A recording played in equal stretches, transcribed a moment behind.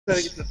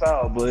Gotta get the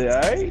foul, boy.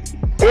 All right.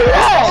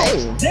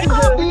 Hey, You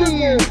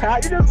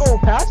just going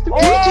past the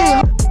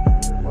I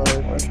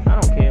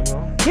don't care,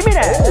 bro. Give me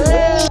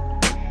that.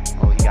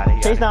 Oh, you got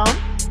it. Chase down.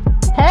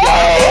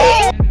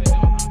 Hey!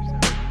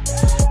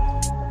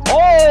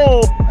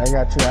 Oh! I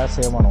got you. I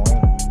say I'm on a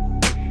wing.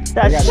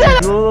 That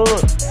shit! Look.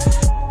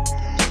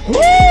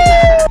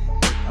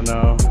 I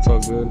know. It's all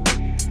good.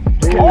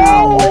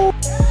 Oh!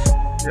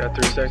 You got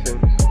 3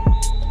 seconds.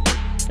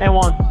 And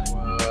one.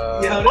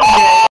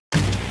 Yeah.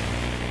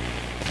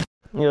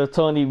 Yo,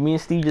 Tony, me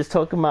and Steve just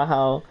talking about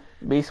how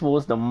baseball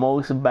is the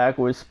most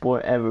backward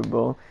sport ever,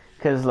 bro.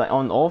 Cause like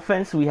on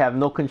offense, we have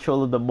no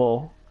control of the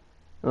ball.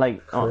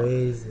 Like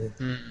Crazy.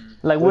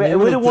 Like we're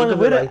the ones.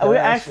 We're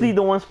actually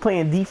the ones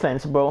playing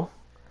defense, bro.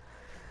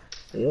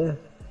 Yeah.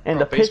 And Bro,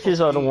 the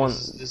pitchers are the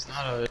ones. It's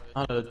not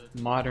a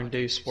modern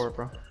day sport,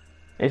 bro.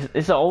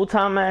 It's an old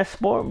time ass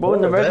sport, bro.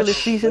 In the regular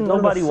season,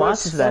 nobody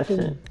watches that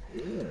shit.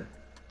 Yeah.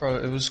 Bro,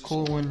 it was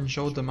cool when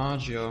Joe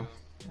DiMaggio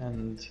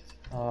and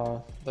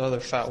the other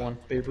fat one,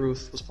 Babe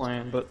Ruth, was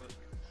playing, but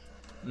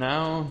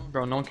now,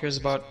 bro, no one cares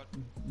about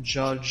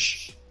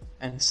Judge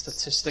and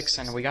statistics,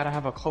 and we gotta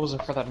have a closer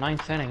for that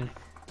 9th inning.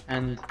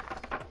 And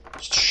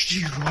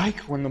you like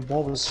when the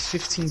ball was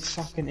 15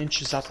 fucking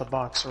inches out the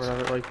box or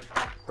whatever, like,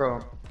 bro.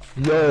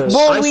 Yo,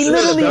 Bro, we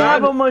literally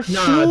have a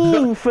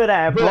machine for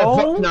that,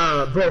 bro.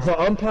 Bro, for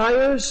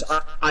umpires,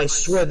 I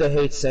swear they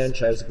hate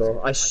Sanchez,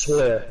 bro. I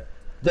swear.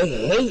 They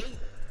hate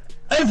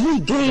every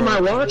game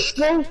I watch,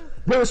 bro.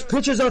 Those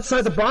pitches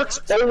outside the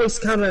box always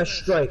count as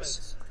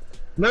strikes.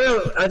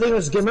 Remember, I think it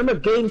was, remember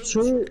game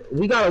 2?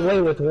 We got away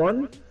with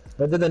 1,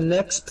 but then the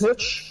next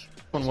pitch.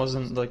 One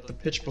wasn't like the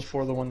pitch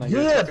before the one that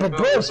Yeah, but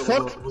bro,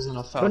 fuck. wasn't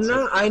a foul. But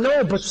no, I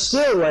know, but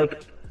still,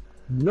 like,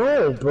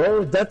 no,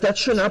 bro, that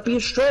should not be a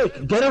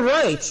strike. Get it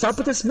right. Stop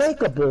with this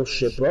makeup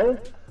bullshit, bro.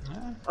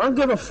 I don't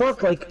give a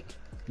fuck. Like,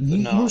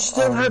 you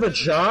still have a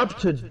job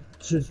to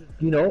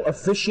you know,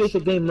 officiate the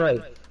game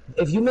right.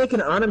 If you make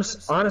an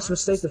honest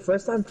mistake the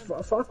first time,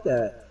 fuck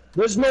that.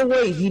 There's no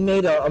way he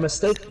made a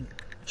mistake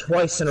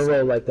twice in a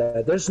row like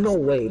that. There's no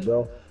way,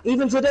 bro.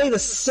 Even today, the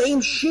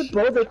same shit,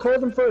 bro. They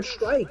called him for a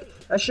strike.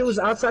 That shit was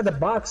outside the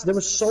box. There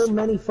were so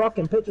many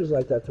fucking pitches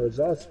like that towards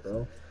us,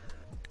 bro.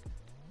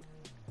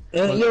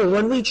 And yo,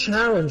 when we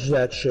challenged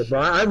that shit, bro,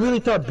 I really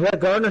thought Brett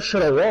Gardner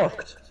should have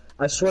walked.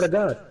 I swear to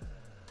God.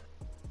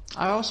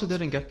 I also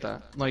didn't get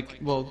that. Like,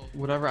 well,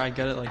 whatever, I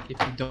get it. Like, if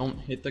you don't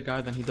hit the guy,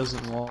 then he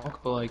doesn't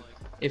walk. But like,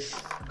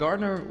 if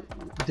Gardner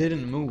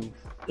didn't move,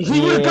 He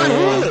would have got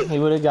hit. He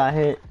would have got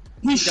hit.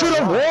 He should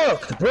have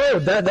walked, bro.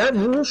 That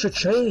rule should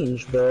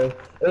change, bro.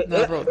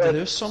 no, bro.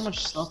 There's so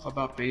much stuff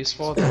about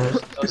baseball that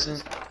just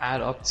doesn't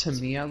add up to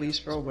me, at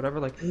least, bro. Whatever,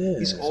 like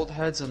these old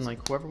heads and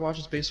like whoever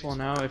watches baseball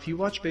now. If you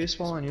watch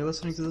baseball and you're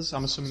listening to this,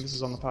 I'm assuming this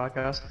is on the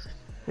podcast.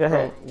 Go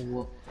ahead.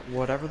 Bro,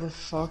 whatever the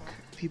fuck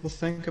people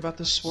think about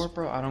this sport,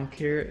 bro. I don't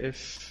care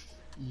if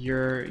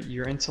you're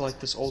into like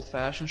this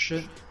old-fashioned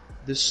shit.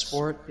 This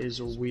sport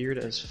is weird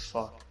as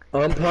fuck.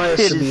 Umpires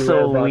Shit should be is so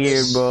robots.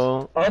 weird,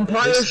 bro.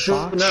 Umpires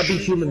should not be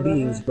human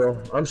beings, bro.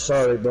 I'm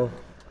sorry, bro.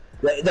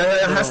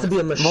 That has to be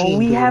a machine. Bro,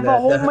 we have that. a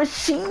whole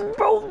machine,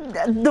 bro.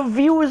 The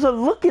viewers are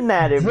looking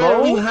at it,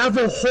 bro. We have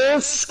a whole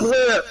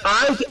square.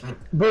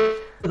 Bro,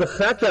 the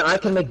fact that I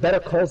can make better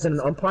calls than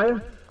an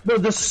umpire, bro.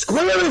 The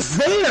square is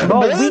there,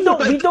 Bro, man.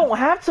 we don't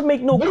have to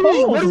make no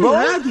calls, what do we bro.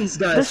 have these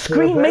guys The for,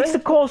 screen bro? makes the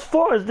calls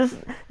for us.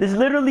 This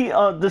literally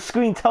the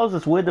screen tells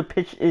us where the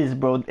pitch is,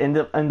 bro, in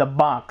the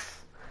box.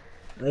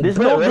 Like, There's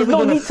bro,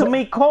 no need to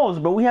make calls,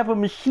 bro. We have a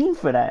machine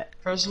for that.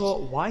 First of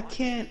all, why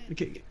can't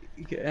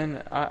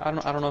and I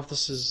don't know if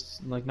this is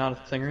like not a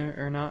thing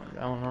or not.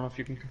 I don't know if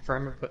you can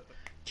confirm it, but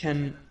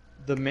can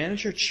the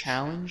manager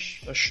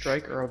challenge a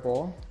strike or a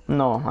ball?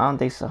 No, I don't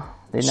think so.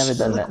 They never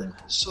done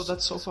that. So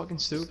that's so fucking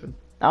stupid.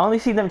 I only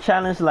see them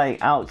challenge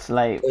like outs,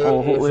 like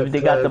if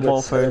they got the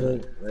ball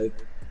first. Like,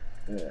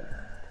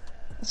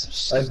 That's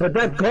so stupid. but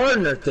that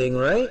Gardner thing,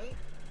 right?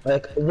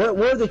 Like, what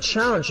were they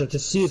challenging to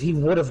see if he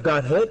would have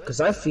got hit?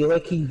 Because I feel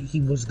like he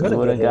was gonna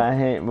Would get have hit. got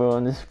hit, bro.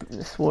 And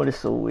this sport is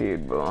so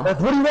weird, bro. Like,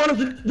 what do you want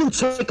him to do?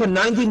 Take a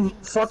 90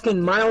 fucking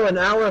mile an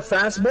hour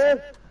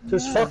fastball to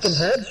his fucking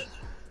head?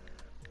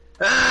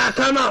 Ah,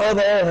 come on, all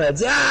the old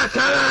heads. Ah,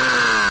 come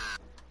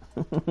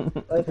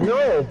on! Like,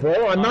 no,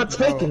 bro, I'm not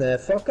taking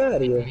that. Fuck out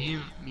of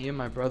here. Me and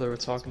my brother were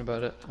talking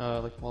about it,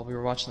 like while we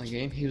were watching the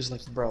game. He was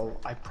like, "Bro,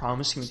 I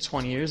promise you, in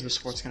 20 years, this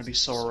sport's gonna be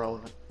so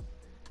irrelevant."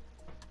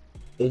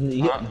 Dude,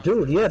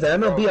 yeah, the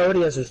MLB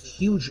already has a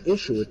huge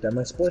issue with that.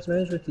 My sports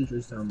management teacher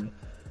was telling me.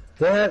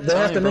 They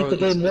have to make the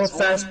game more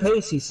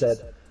fast-paced, he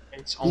said.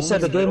 He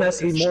said the game has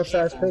to be more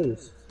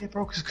fast-paced. Yeah,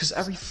 bro, because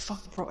every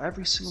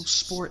single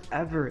sport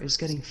ever is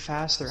getting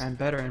faster and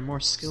better and more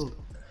skilled.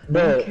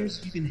 No one cares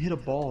if you can hit a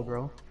ball,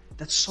 bro.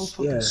 That's so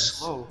fucking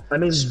slow. I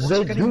mean,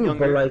 they do,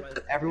 but like...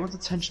 Everyone's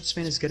attention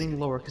span is getting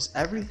lower, because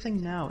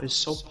everything now is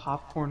so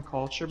popcorn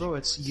culture, bro.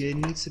 It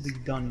needs to be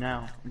done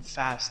now, and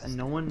fast, and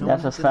no one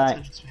That's a has fact.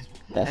 attention span.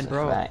 That's and a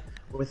bro, fact.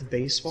 with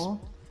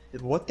baseball,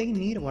 what they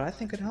need, what I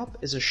think could help,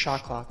 is a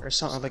shot clock or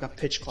something like a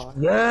pitch clock.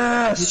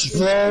 Yes,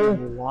 bro.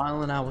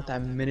 Wilding out with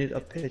that minute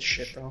of pitch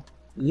shit, bro.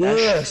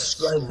 Yes,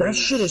 like that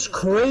shit is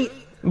great.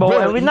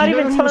 Bro, and we're not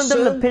even telling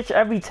them to pitch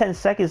every 10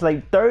 seconds,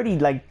 like 30.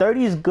 Like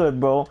 30 is good,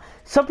 bro.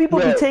 Some people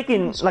be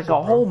taking like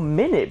a whole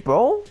minute,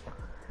 bro.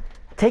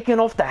 Taking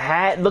off the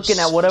hat, looking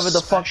at whatever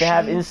the fuck they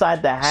have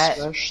inside the hat.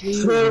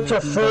 Throw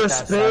to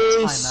first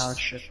base. Timeout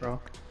shit, bro.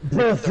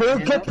 Bro, they'll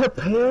get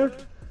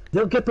prepared.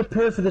 They'll get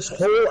prepared for this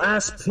whole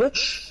ass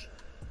pitch,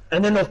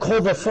 and then they'll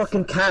call the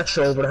fucking catch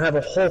over to have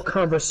a whole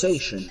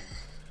conversation.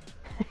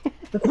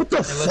 Like, what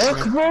the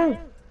fuck, bro?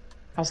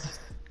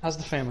 How's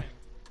the family?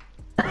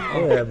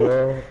 Yeah,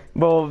 bro.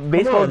 Bro,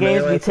 baseball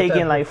games be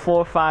taking like 4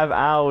 or 5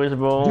 hours,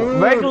 bro.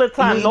 Dude, regular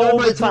time, no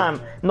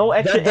overtime, no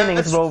extra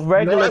innings, bro.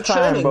 Regular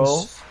time,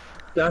 bro.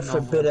 God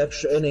forbid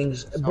extra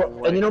innings.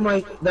 Bro, and you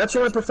know that's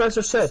what my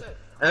professor said.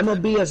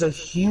 MLB has a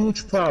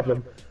huge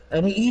problem.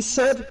 And he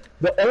said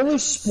the only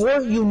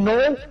sport you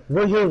know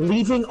where you're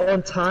leaving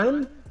on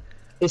time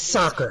is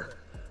soccer.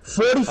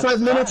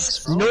 45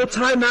 minutes, no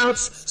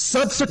timeouts,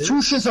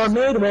 substitutions are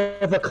made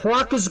while the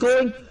clock is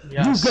going.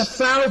 Yes. You get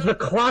fouled, the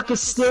clock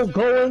is still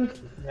going.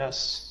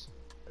 Yes.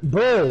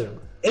 Bro,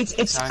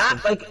 it's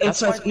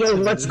like yo,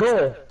 let's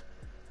go.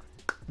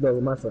 No,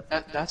 my fault.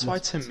 That's why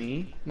to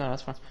me, no,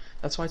 that's fine.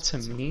 That's why to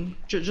me,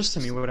 just to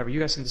me, whatever,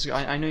 you guys can disagree.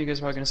 I know you guys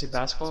are probably going to say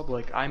basketball, but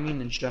like, I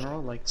mean in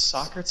general, like,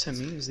 soccer to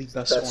me is the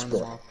best sport in the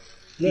world.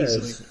 Yeah,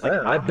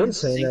 like, I've been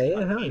saying that,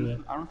 yeah,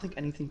 I don't think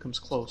anything comes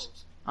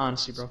close,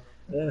 honestly, bro.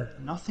 Yeah.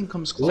 Nothing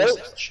comes close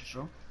to that shit,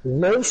 bro.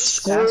 Low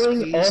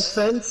scoring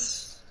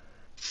offense.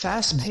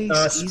 Fast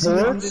paced, easy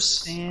to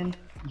understand.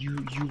 You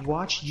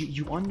watch,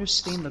 you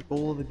understand the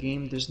goal of the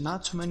game. There's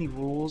not too many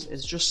rules.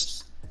 It's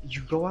just,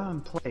 you go out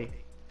and play.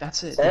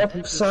 That's it.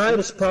 Offside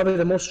is probably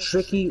the most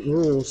tricky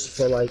rules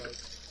for like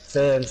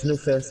fans, new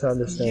fans to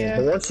understand. Yeah.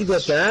 But once you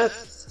get that,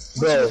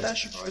 bro,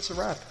 it's a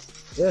wrap.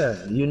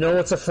 Yeah, you know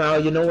it's a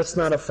foul, you know it's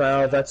not a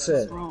foul, that's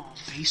it. Bro,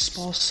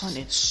 baseball, son,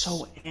 it's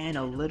so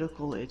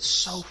analytical, it's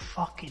so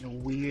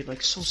fucking weird,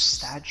 like so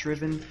stat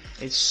driven,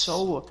 it's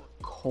so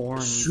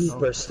corny.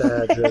 Super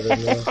stat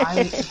driven, man.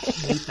 I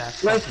hate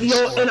that. Like,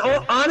 and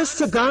honest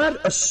to God,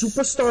 a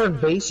superstar in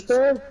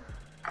baseball,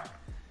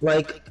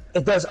 like,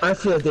 it does, I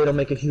feel like they don't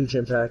make a huge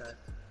impact.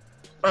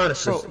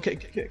 Honestly. Bro,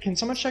 can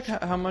someone check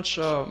how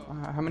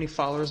many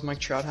followers Mike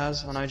Trout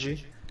has on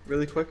IG?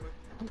 Really quick?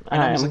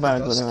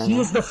 He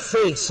is the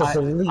face of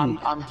the league.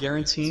 I'm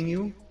guaranteeing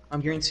you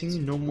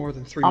no more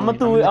than 3 I'm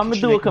million. gonna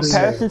do a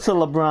comparison to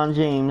LeBron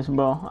James,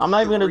 bro. I'm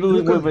not even gonna do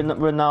it with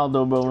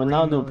Ronaldo, bro.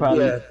 Ronaldo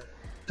probably. Yeah.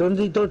 Don't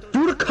do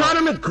the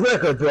Conor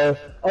McGregor, bro.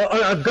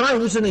 A guy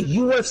who's in the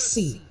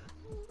UFC.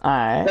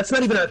 Alright. That's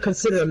not even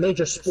considered a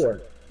major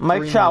sport.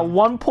 Mike Trout,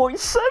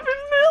 1.7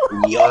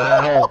 million.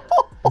 Wow.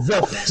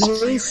 The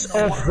face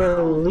of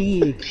the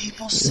league.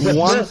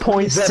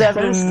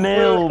 1.7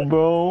 mil,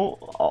 bro.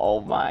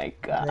 Oh my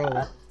god.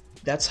 Bro,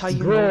 that's how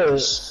you know the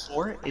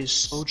sport is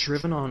so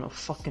driven on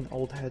fucking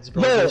old heads,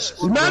 bro. No,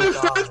 matter of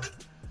fact.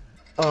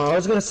 I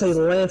was gonna say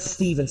Lance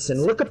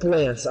Stevenson. Look up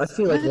Lance. I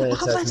feel like Lance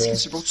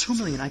has more. Bro, 2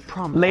 million, I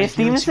promise. Lance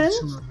Stevenson?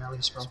 2 million at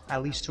least, bro.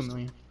 At least 2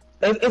 million.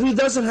 If he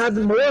doesn't have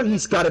more,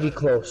 he's gotta be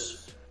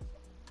close.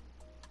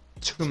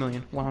 2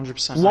 million,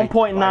 100%.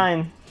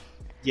 1.9.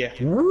 Yeah.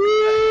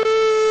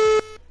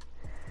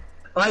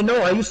 I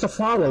know, I used to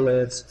follow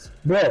Lance.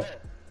 Bro.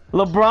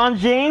 LeBron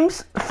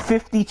James,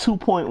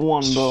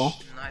 52.1, bro.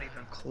 Not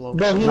even close.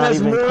 Bro, he has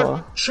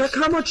more. Check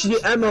how much the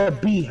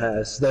MLB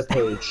has, their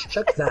page.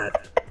 Check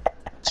that.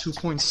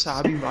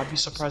 2.7. I'd be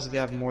surprised if they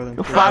have more than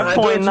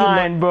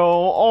 5.9,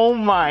 bro. Oh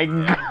my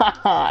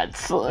god,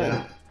 son.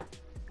 Yeah.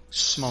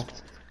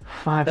 Smoked.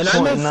 5.9. And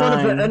I made fun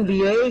of the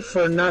NBA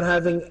for not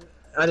having.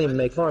 I didn't even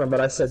make fun of them,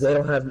 but I said they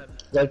don't have.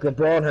 Like,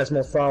 LeBron has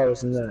more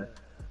followers than that.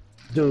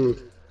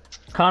 Dude.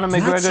 Conor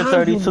McGregor,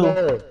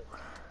 32.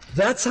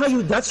 That's how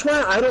you. That's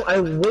why I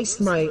don't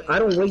waste my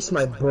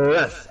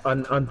breath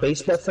on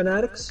baseball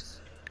fanatics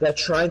that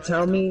try and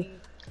tell me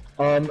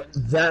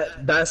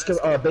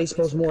that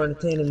baseball's more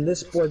entertaining than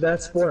this sport,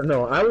 that sport.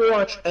 No, I will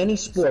watch any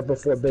sport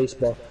before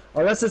baseball,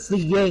 unless it's the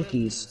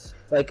Yankees.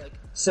 Like,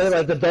 say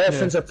like the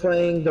Dolphins are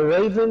playing the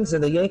Ravens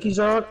and the Yankees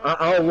are on,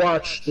 I'll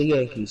watch the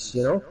Yankees.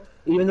 You know,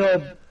 even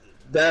though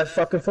that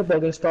fucking football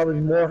game's probably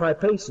more high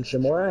paced and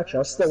shit, more action,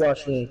 I'll still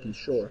watch the Yankees.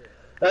 Sure,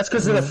 that's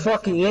because of the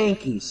fucking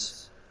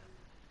Yankees.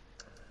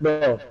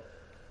 Bro,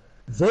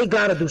 they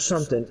gotta do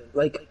something.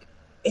 Like,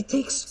 it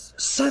takes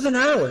 7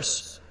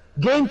 hours.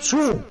 Game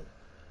 2.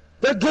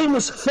 That game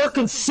was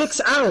fucking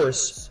 6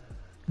 hours.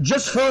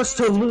 Just for us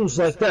to lose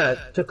like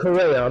that to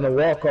Korea on a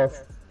walk-off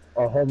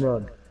home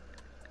run.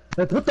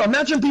 Like, what the?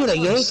 Imagine being a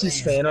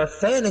Yankees fan, or a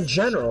fan in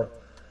general.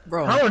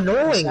 Bro, how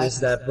annoying is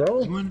that,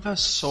 bro? You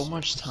invest so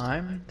much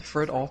time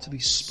for it all to be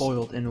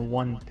spoiled in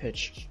one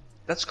pitch.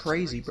 That's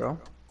crazy, bro.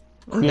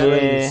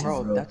 Yeah,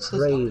 bro, that's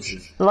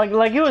crazy. Like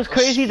it was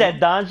crazy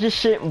that Dodgers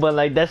shit, but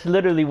like that's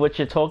literally what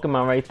you're talking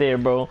about right there,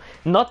 bro.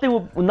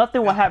 Nothing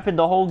will happen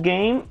the whole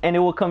game, and it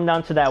will come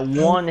down to that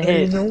one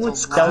hit you know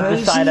what's that will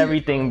decide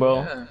everything, bro.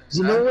 Yeah, exactly.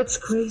 You know what's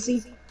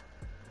crazy?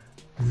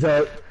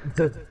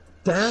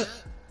 that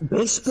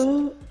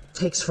baseball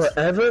takes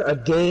forever, a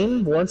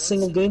game, one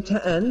single game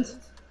to end,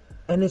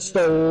 and it's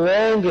the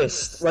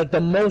longest, like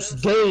the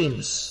most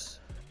games,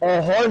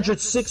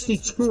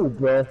 162,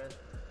 bro.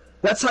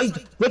 That's how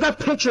they got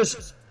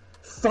pictures.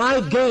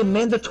 5-game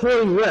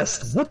mandatory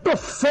rest. What the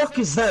fuck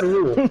is that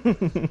rule?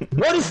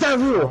 What is that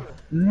rule?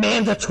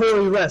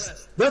 Mandatory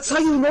rest. That's how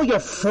you know you're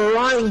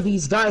frying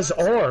these guys'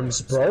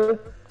 arms, bro.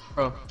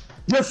 Bro,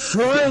 you're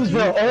frying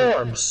their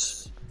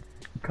arms.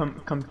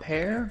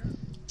 Compare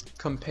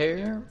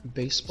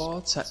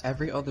baseball to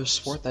every other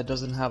sport that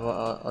doesn't have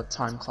a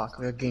time clock,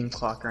 like a game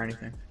clock or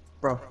anything.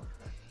 Bro,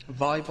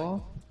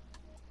 volleyball,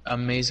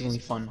 amazingly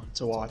fun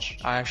to watch.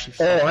 I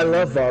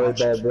love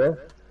volleyball, bro.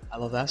 I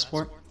love that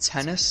sport.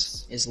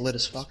 Tennis is lit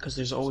as fuck because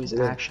there's always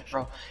action,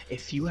 bro.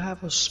 If you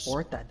have a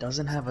sport that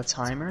doesn't have a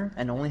timer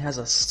and only has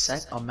a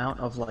set amount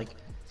of like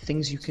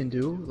things you can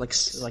do, like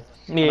sets, like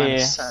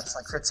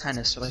for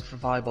tennis or like for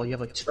volleyball, you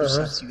have like 2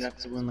 sets. You have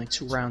to win like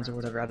 2 rounds or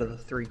whatever out of the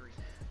 3.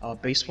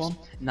 Baseball,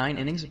 9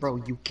 innings, bro.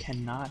 You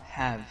cannot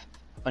have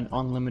an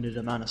unlimited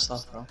amount of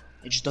stuff, bro.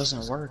 It just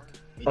doesn't work.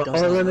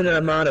 Unlimited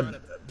amount of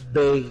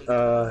big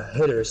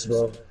hitters,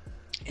 bro.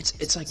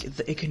 It's like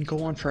it can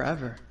go on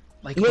forever.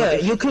 Like, yeah,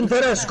 you can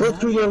deadass go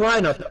through your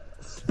lineup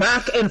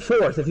back and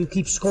forth if you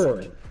keep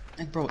scoring.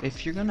 Like, bro,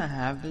 if you're gonna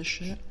have this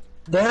shit,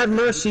 they have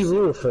mercy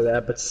rule for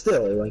that, but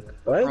still, like,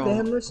 right? Bro, they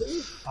have mercy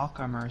rule. Fuck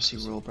our mercy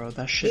rule, bro.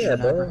 That shit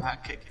never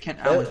happened.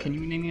 Alwin, can you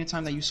name me a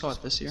time that you saw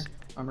it this year?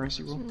 Our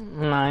mercy rule?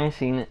 No, I ain't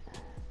seen it.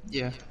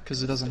 Yeah,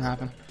 because it doesn't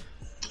happen.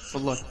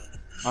 But look,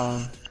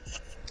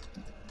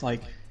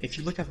 like, if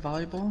you look at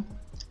volleyball,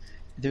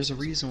 there's a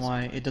reason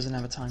why it doesn't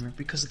have a timer,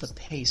 because of the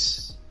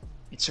pace.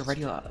 It's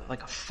already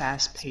like a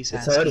fast-paced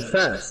ass game. It's already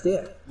fast,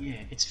 yeah. Yeah,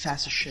 it's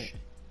fast as shit.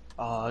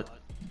 I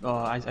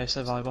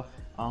said volleyball.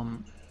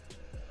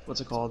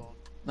 What's it called?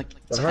 Like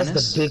tennis.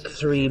 How's the big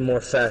 3 more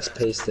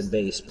fast-paced than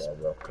baseball,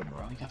 bro? Come on.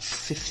 Bro, you got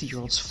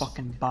 50-year-olds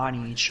fucking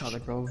bodying each other,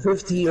 bro.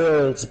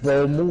 50-year-olds,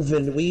 bro,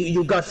 moving.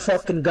 You got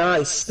fucking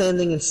guys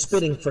standing and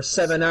spitting for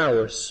 7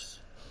 hours.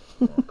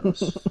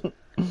 The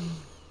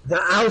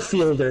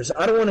outfielders,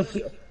 I don't want to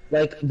hear.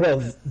 Like, bro,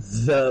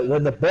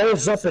 when the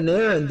ball's up in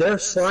there and they're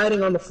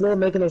sliding on the floor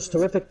making those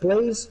terrific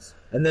plays,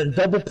 and then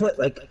double play,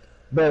 like,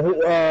 bro,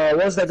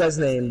 what was that guy's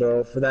name,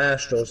 bro, for the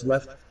Astros?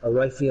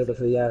 Right fielder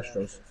for the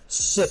Astros.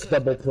 Sick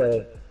double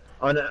play.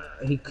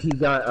 He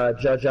got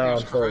Judge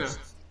Allen first.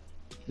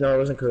 No, it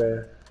wasn't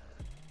Correa.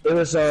 It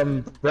was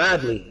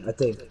Bradley, I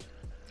think,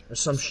 or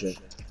some shit.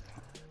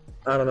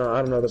 I don't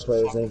know the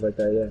players' names like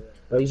that. Yeah,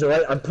 but he's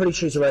I'm pretty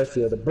sure he's a right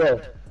fielder, bro.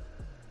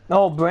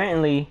 Oh,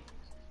 Brantley.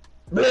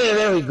 Yeah,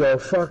 there we go.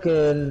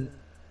 Fucking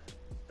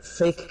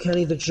fake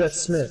Kenny the Jet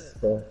Smith,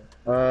 bro.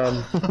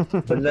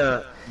 But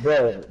nah,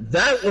 bro,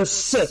 that was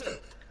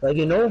sick. Like,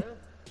 you know.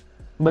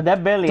 But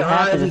that barely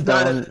happens,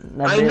 though.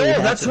 I know,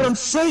 that's what I'm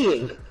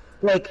saying.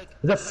 Like,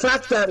 the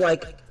fact that,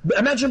 like,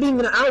 imagine being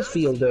an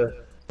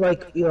outfielder.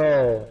 Like,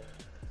 yo,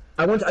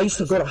 I used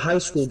to go to high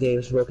school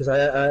games, bro, because I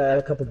had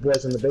a couple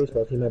boys on the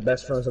baseball team, my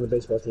best friends on the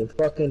baseball team.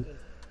 Fucking,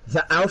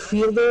 the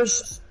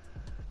outfielders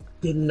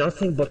did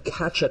nothing but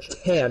catch a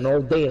tan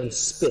all day and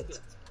spit.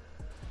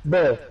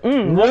 Bro.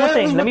 One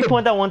thing. Let me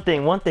point out one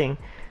thing.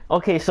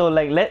 Okay, so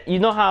like you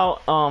know how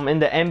in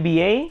the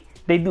NBA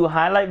they do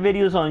highlight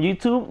videos on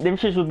YouTube? Them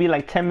shits would be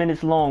like 10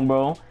 minutes long,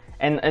 bro.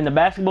 And the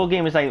basketball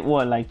game is like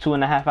what, like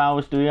 2.5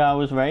 hours, 3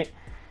 hours, right?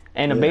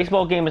 And the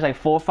baseball game is like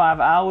 4 or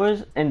 5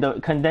 hours, and the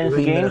condensed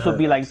games would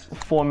be like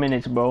 4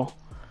 minutes, bro.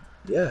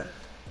 Yeah.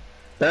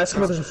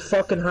 Basketball is a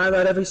fucking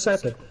highlight every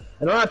second.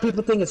 And a lot of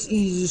people think it's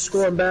easy to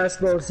score in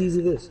basketball, it's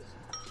easy this.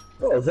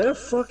 Bro, they're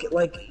fucking,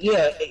 like,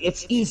 yeah,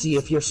 it's easy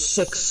if you're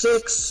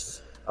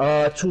 6'6",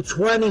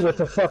 220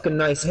 with a fucking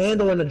nice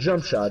handle and a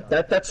jump shot.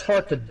 That's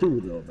hard to do,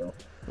 though, bro.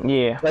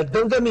 Yeah. Like,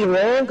 don't get me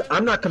wrong,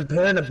 I'm not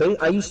comparing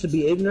I used to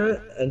be ignorant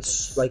and,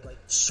 like,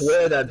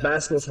 swear that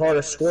basketball's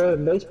harder to score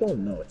than baseball.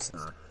 No, it's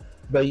not.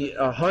 But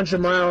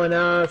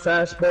 100-mile-an-hour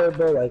fastball,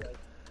 bro, like,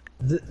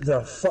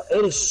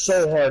 it is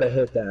so hard to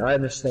hit that. I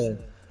understand.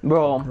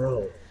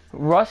 Bro.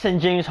 Russ and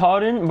James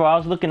Harden, bro, I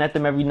was looking at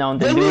them every now and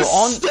then. They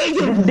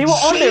were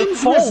on their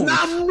phones.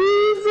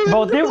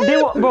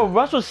 Bro,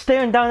 Russ was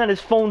staring down at his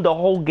phone the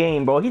whole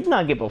game, bro. He did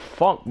not give a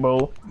fuck,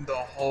 bro. The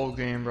whole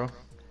game, bro.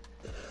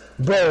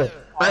 Bro,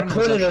 I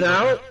pointed it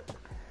out.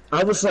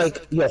 I was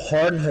like, yo,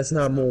 Harden has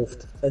not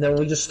moved. And then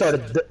we just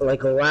started,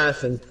 like,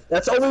 laughing.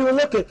 That's all we were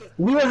looking.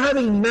 We were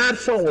having mad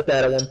fun with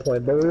that at one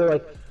point, but we were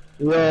like,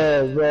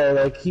 yo, bro,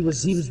 like, he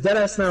was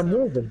deadass not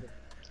moving.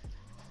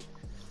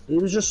 It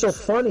was just so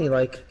funny,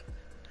 like.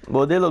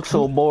 Well, they look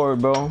so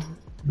bored, bro.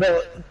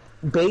 But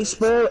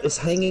baseball is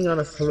hanging on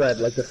a thread,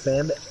 like their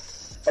fan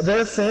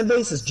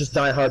base is just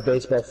diehard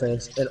baseball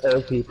fans and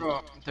old people.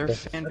 Bro, their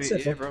fan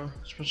base, yeah, bro.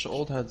 It's a bunch of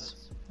old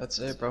heads. That's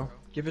it, bro.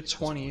 Give it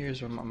 20 years,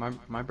 bro.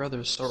 My brother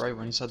was so right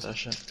when he said that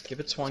shit. Give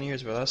it 20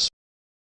 years, bro. That's